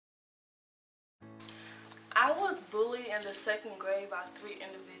I was bullied in the 2nd grade by 3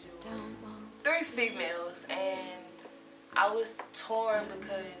 individuals, 3 females, and I was torn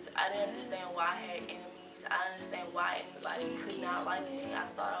because I didn't understand why I had enemies. I didn't understand why anybody could not like me. I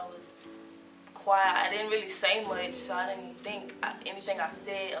thought I was quiet. I didn't really say much, so I didn't think anything I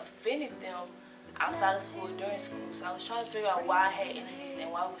said offended them outside of school, during school. So I was trying to figure out why I had enemies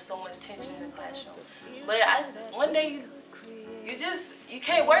and why there was so much tension in the classroom. But one day you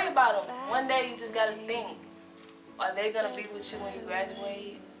can't worry about them. One day you just gotta think, are they gonna be with you when you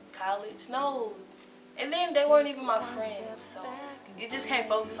graduate college? No. And then they weren't even my friends, so you just can't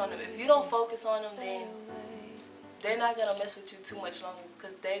focus on them. If you don't focus on them, then they're not gonna mess with you too much longer,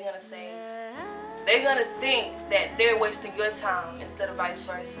 because they're gonna think that they're wasting your time instead of vice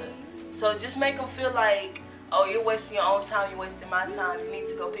versa. So just make them feel like, oh, you're wasting your own time, you're wasting my time, you need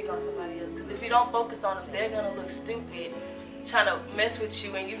to go pick on somebody else. Because if you don't focus on them, they're gonna look stupid trying to mess with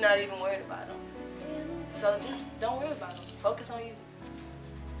you and you're not even worried about them. So just don't worry about them. Focus on you.